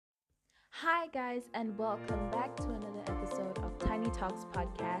Hi, guys, and welcome back to another episode of Tiny Talks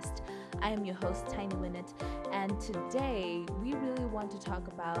podcast. I am your host, Tiny Winnet, and today we really want to talk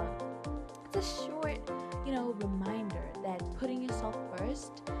about it's a short, reminder that putting yourself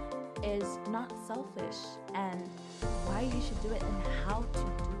first is not selfish, and why you should do it and how to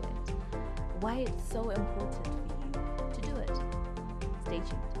do it. Why it's so important for you to do it. Stay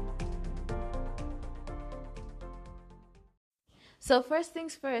tuned. So, first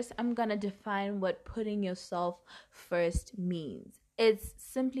things first, I'm gonna define what putting yourself first means. It's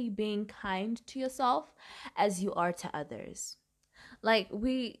simply being kind to yourself as you are to others. Like,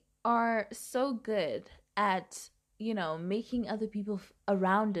 we are so good at, making other people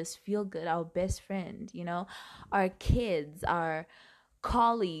around us feel good, our best friend, our kids, our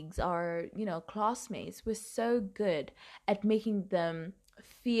colleagues, our, classmates. We're so good at making them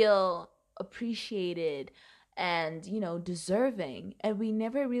feel appreciated and deserving, and we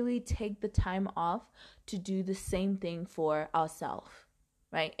never really take the time off to do the same thing for ourselves,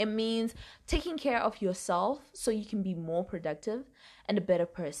 right? It means taking care of yourself so you can be more productive and a better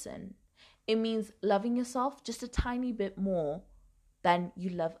person. It means loving yourself just a tiny bit more than you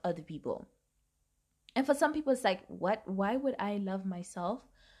love other people. And for some people it's like, what, why would I love myself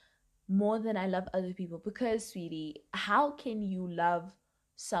more than I love other people? Because, sweetie, how can you love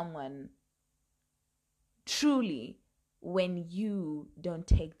someone truly when you don't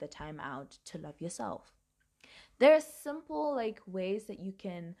take the time out to love yourself? There are simple ways that you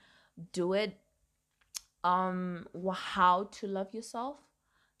can do it. How to love yourself.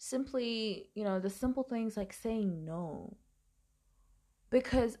 Simply, the simple things like saying no.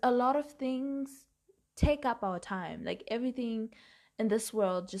 Because a lot of things take up our time. Like, everything in this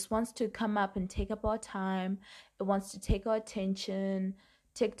world just wants to come up and take up our time. It wants to take our attention.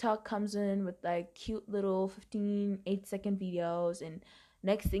 TikTok comes in with cute little 15 8-second videos, and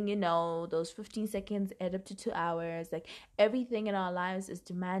next thing you know, those 15 seconds add up to 2 hours. Like, everything in our lives is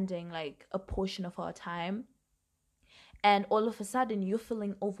demanding a portion of our time, and all of a sudden you're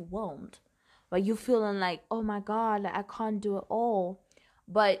feeling overwhelmed. But you're feeling like, oh my god, I can't do it all.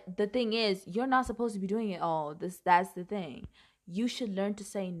 But the thing is, you're not supposed to be doing it all. That's the thing. You should learn to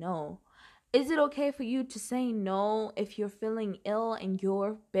say no. Is it okay for you to say no if you're feeling ill and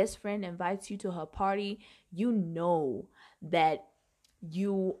your best friend invites you to her party? You know that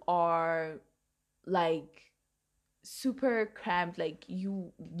you are super cramped,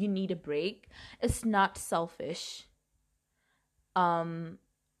 you need a break. It's not selfish to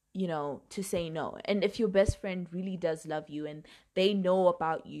say no. And if your best friend really does love you and they know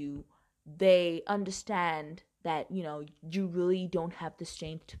about you, they understand that you really don't have the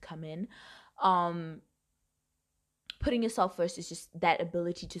strength to come in. Putting yourself first is just that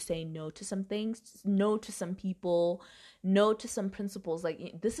ability to say no to some things, no to some people, no to some principles.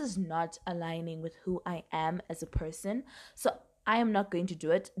 This is not aligning with who I am as a person, so I am not going to do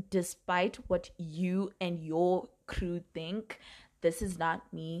it, despite what you and your crew think. This is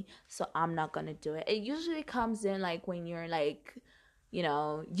not me, so I'm not gonna do it. It usually comes in when you're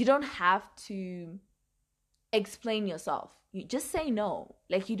you don't have to explain yourself. You just say no.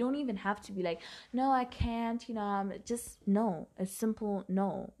 You don't even have to be no, I can't, just no. A simple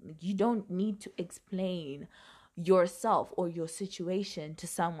no. You don't need to explain yourself or your situation to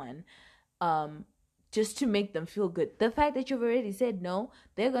someone just to make them feel good. The fact that you've already said no,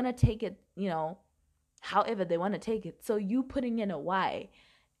 they're gonna take it however they want to take it. So you putting in a why,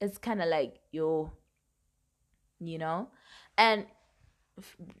 it's kind of and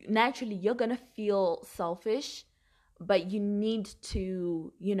naturally you're gonna feel selfish, but you need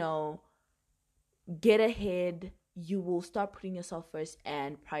to get ahead. You will start putting yourself first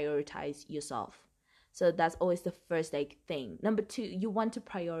and prioritize yourself. So that's always the first thing. Number two, you want to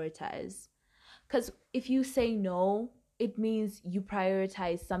prioritize, because if you say no, it means you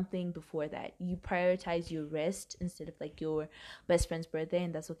prioritize something before that. You prioritize your rest instead of your best friend's birthday,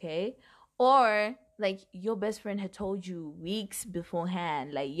 and that's okay. Or your best friend had told you weeks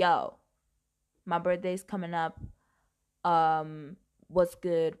beforehand, yo, my birthday's coming up. What's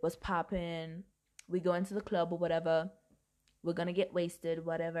good? What's poppin'? We go into the club or whatever. We're gonna get wasted,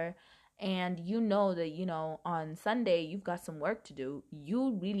 whatever. And that on Sunday you've got some work to do.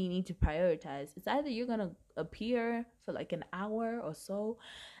 You really need to prioritize. It's either you're gonna appear for an hour or so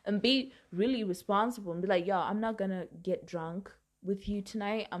and be really responsible and be yo, I'm not gonna get drunk with you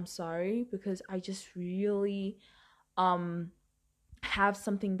tonight, I'm sorry, because I just really have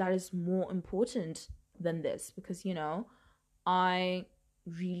something that is more important than this, because I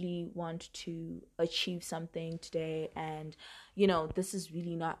really want to achieve something today, and this is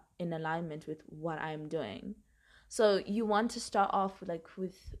really not in alignment with what I'm doing. So you want to start off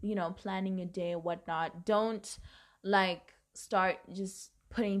with planning a day or whatnot. Don't like start just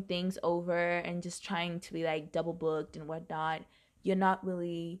putting things over and just trying to be like double booked and whatnot. You're not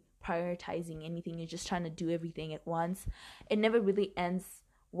really prioritizing anything. You're just trying to do everything at once. It never really ends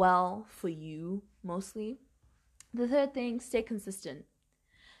well for you, mostly. The third thing, stay consistent.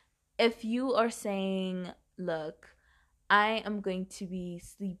 If you are saying, look, I am going to be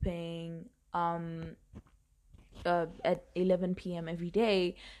sleeping at 11 p.m. every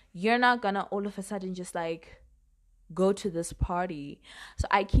day, you're not gonna all of a sudden just like go to this party. So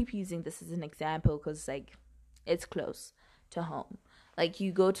I keep using this as an example because like it's close to home. Like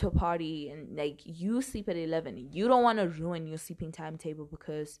you go to a party and like you sleep at 11. You don't want to ruin your sleeping timetable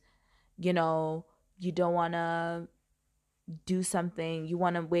because you know you don't want to do something. You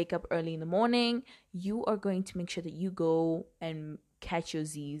want to wake up early in the morning. You are going to make sure that you go and catch your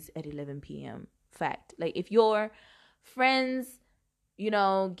Z's at 11 p.m. Fact. Like if your friends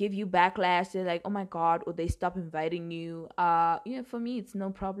give you backlash, they're like, oh my god, or they stop inviting you, for me it's no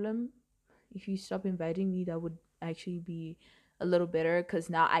problem. If you stop inviting me, that would actually be a little better because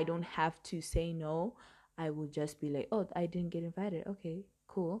now I don't have to say no. I will just be like, oh, I didn't get invited, okay,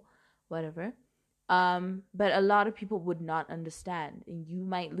 cool, whatever. But a lot of people would not understand, and you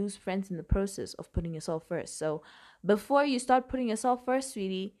might lose friends in the process of putting yourself first. So before you start putting yourself first,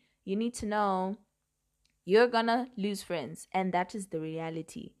 sweetie, you need to know you're gonna lose friends, and that is the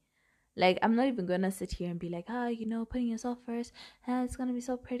reality. Like, I'm not even gonna sit here and be like, putting yourself first, it's gonna be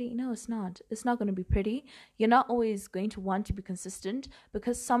so pretty. No, it's not. It's not gonna be pretty. You're not always going to want to be consistent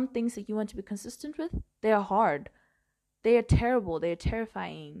because some things that you want to be consistent with, they are hard. They are terrible. They are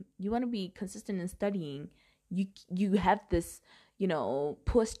terrifying. You want to be consistent in studying. You have this,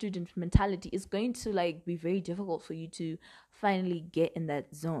 poor student mentality. It's going to like be very difficult for you to finally get in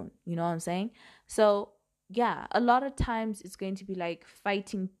that zone. You know what I'm saying? So yeah, a lot of times it's going to be like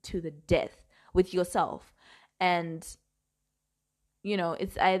fighting to the death with yourself. And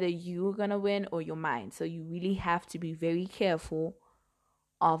it's either you're gonna win or your mind. So you really have to be very careful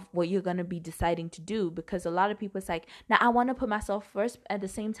of what you're going to be deciding to do, because a lot of people, it's like, now I want to put myself first, at the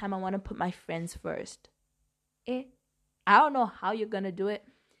same time I want to put my friends first. I don't know how you're going to do it.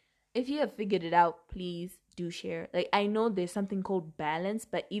 If you have figured it out, please do share. Like, I know there's something called balance,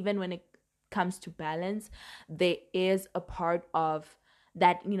 but even when it comes to balance, there is a part of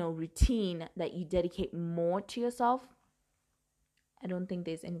that routine that you dedicate more to yourself. I don't think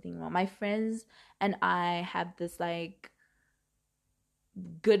there's anything wrong. My friends and I have this like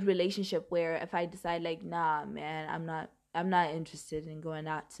good relationship where if I decide like, nah man, I'm not interested in going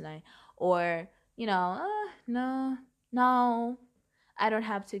out tonight, or no, I don't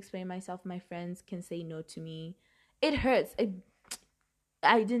have to explain myself, my friends can say no to me. It hurts.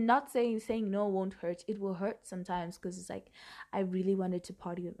 I did not say saying no won't hurt. It will hurt sometimes because it's like, I really wanted to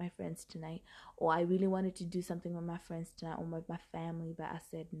party with my friends tonight, or I really wanted to do something with my friends tonight or with my family, but I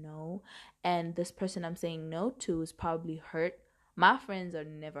said no. And this person I'm saying no to is probably hurt. My friends are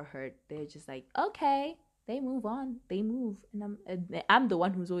never hurt. They're just like, okay, they move on. They move. And I'm the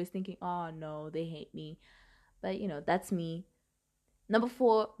one who's always thinking, oh no, they hate me. But that's me. Number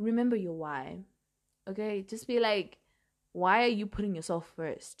 4, remember your why. Okay? Just be like, why are you putting yourself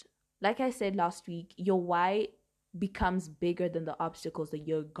first? Like I said last week, your why becomes bigger than the obstacles that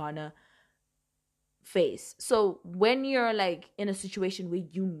you're gonna face. So when you're like in a situation where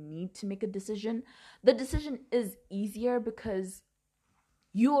you need to make a decision, the decision is easier because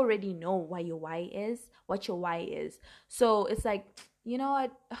you already know what your why is. So it's like, you know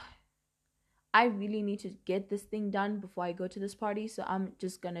what? I really need to get this thing done before I go to this party. So I'm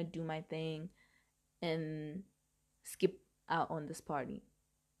just gonna do my thing and skip out on this party.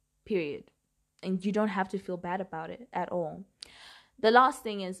 Period. And you don't have to feel bad about it at all. The last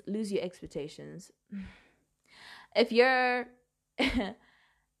thing is lose your expectations. If you're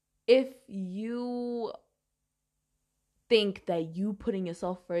if you think that you putting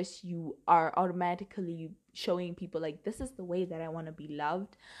yourself first, you are automatically showing people like, this is the way that I want to be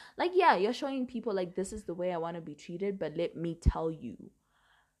loved. Like, yeah, you're showing people like, this is the way I want to be treated. But let me tell you,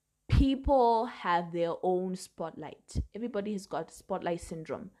 people have their own spotlight. Everybody has got spotlight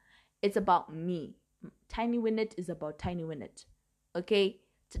syndrome. It's about me. Tiny Winnet is about Tiny Winnet. Okay?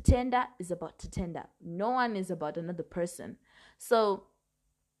 Tatenda is about Tatenda. No one is about another person. So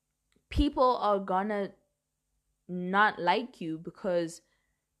people are gonna not like you because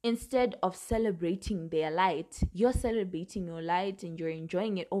instead of celebrating their light, you're celebrating your light and you're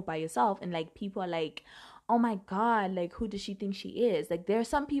enjoying it all by yourself. And like, people are like, oh my god, like, who does she think she is? Like, there are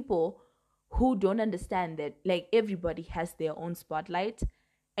some people who don't understand that like everybody has their own spotlight,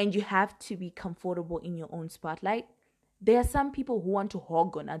 and you have to be comfortable in your own spotlight. There are some people who want to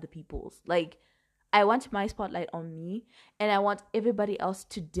hog on other people's. Like, I want my spotlight on me, and I want everybody else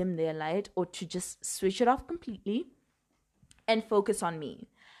to dim their light or to just switch it off completely and focus on me.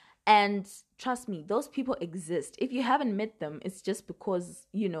 And trust me, those people exist. If you haven't met them, it's just because,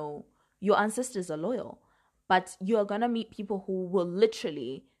 your ancestors are loyal. But you are going to meet people who will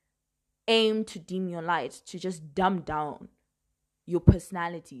literally aim to dim your light, to just dumb down your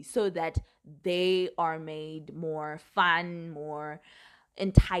personality so that they are made more fun, more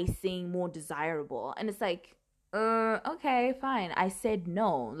enticing, more desirable. And it's like, okay, fine. I said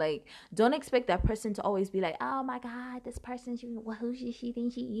no. Like, don't expect that person to always be like, oh my God, this person, who she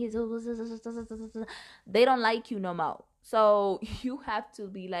think she is? They don't like you no more. So you have to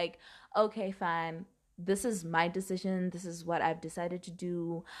be like, okay, fine. This is my decision. This is what I've decided to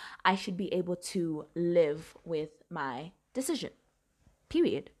do. I should be able to live with my decision.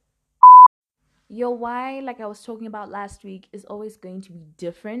 Period. Your why, like I was talking about last week, is always going to be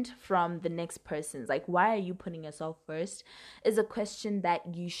different from the next person's. Like, why are you putting yourself first is a question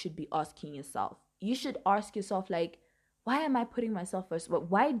that you should be asking yourself. You should ask yourself, like, why am I putting myself first?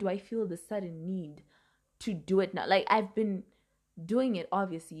 Why do I feel the sudden need to do it now? Like, I've been doing it,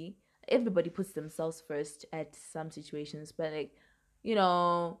 obviously. Everybody puts themselves first at some situations, but like, you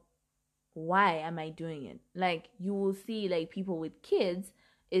know, why am I doing it? Like, you will see like people with kids,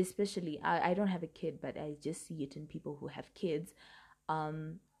 especially I don't have a kid, but I just see it in people who have kids.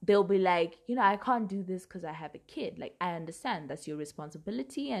 They'll be like, I can't do this because I have a kid. Like, I understand that's your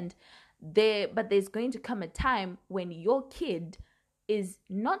responsibility, and but there's going to come a time when your kid is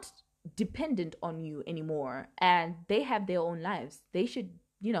not dependent on you anymore, and they have their own lives. They should,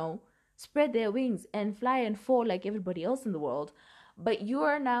 spread their wings and fly and fall like everybody else in the world. But you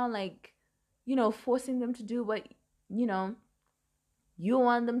are now like, forcing them to do what, you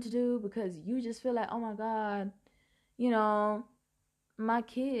want them to do because you just feel like, oh my God, my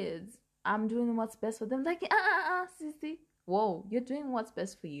kids, I'm doing what's best for them. Like, sissy. Whoa, you're doing what's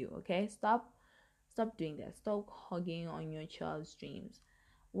best for you, okay? Stop doing that. Stop hogging on your child's dreams.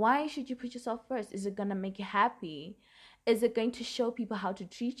 Why should you put yourself first? Is it gonna make you happy? Is it going to show people how to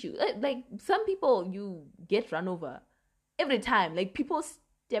treat you? Like some people, you get run over every time. Like, people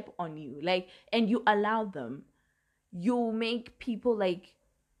step on you, like, and you allow them. You make people like,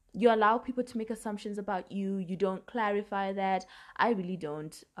 you allow people to make assumptions about you. You don't clarify that. I really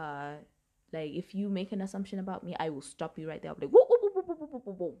don't. Like, if you make an assumption about me, I will stop you right there. I'll be like, whoa, whoa, whoa, whoa, whoa,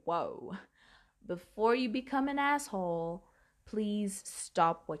 whoa, whoa, whoa. Before you become an asshole, please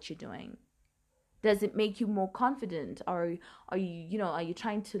stop what you're doing. Does it make you more confident? Or are you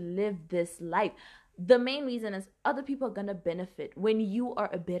trying to live this life? The main reason is other people are gonna benefit when you are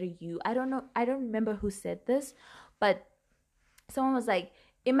a better you. I don't know, I don't remember who said this, but someone was like,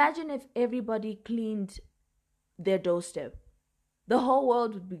 imagine if everybody cleaned their doorstep. The whole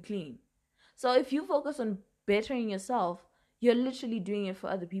world would be clean. So if you focus on bettering yourself, you're literally doing it for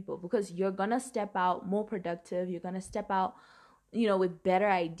other people, because you're gonna step out more productive. You're gonna step out, with better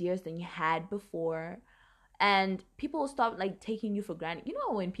ideas than you had before. And people will stop like taking you for granted.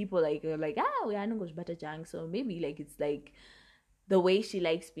 When people like are like, we are not better jang, so maybe like it's like the way she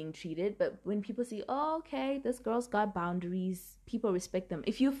likes being treated. But when people see, oh, okay, this girl's got boundaries, people respect them.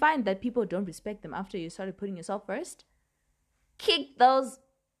 If you find that people don't respect them after you started putting yourself first, kick those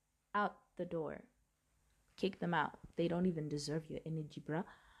out the door. Kick them out. They don't even deserve your energy, bruh.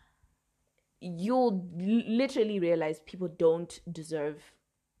 You'll literally realize people don't deserve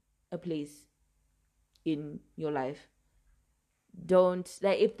a place in your life. Don't,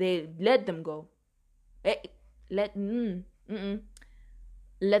 like, if they let them go, let them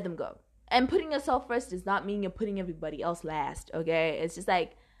go. And putting yourself first does not mean you're putting everybody else last, okay? It's just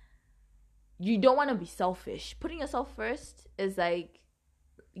like, you don't want to be selfish. Putting yourself first is like,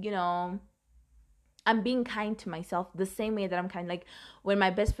 I'm being kind to myself the same way that I'm kind. Like, when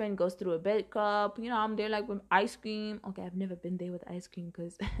my best friend goes through a breakup, I'm there like with ice cream. Okay, I've never been there with ice cream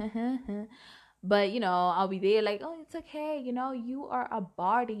because but I'll be there like, oh, it's okay, you are a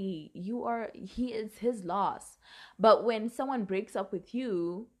body, he is his loss. But when someone breaks up with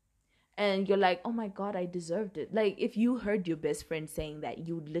you and you're like, oh my God, I deserved it. Like, if you heard your best friend saying that,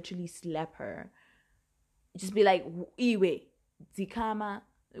 you would literally slap her. Just be like, iwe zikama,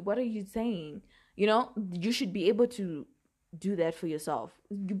 what are you saying? You should be able to do that for yourself,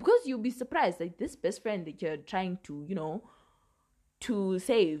 because you'll be surprised, like, this best friend that you're trying to to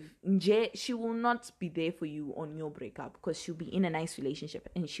save, she will not be there for you on your breakup, because she'll be in a nice relationship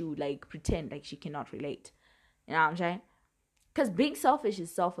and she will like pretend like she cannot relate. You know what I'm saying? Because being selfish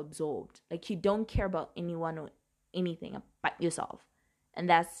is self-absorbed. Like, you don't care about anyone or anything but yourself. And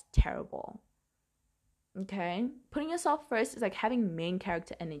that's terrible. Okay? Putting yourself first is like having main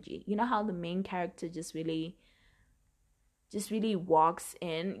character energy. You know how the main character just really walks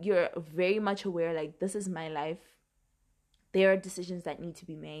in. You're very much aware, like, this is my life. There are decisions that need to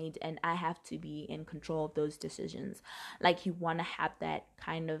be made, and I have to be in control of those decisions. Like, you want to have that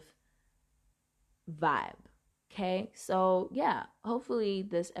kind of vibe. Okay, so yeah, hopefully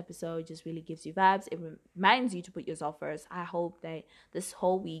this episode just really gives you vibes. It reminds you to put yourself first. I hope that this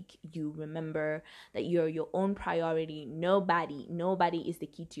whole week you remember that you're your own priority. Nobody is the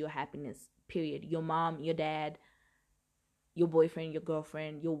key to your happiness, period. Your mom, your dad, your boyfriend, your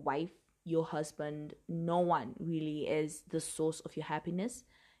girlfriend, your wife, your husband, no one really is the source of your happiness.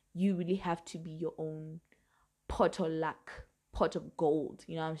 You really have to be your own pot of luck, pot of gold.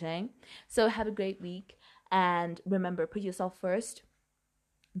 You know what I'm saying? So have a great week. And remember, put yourself first.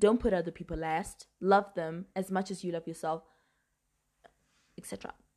 Don't put other people last. Love them as much as you love yourself, etc.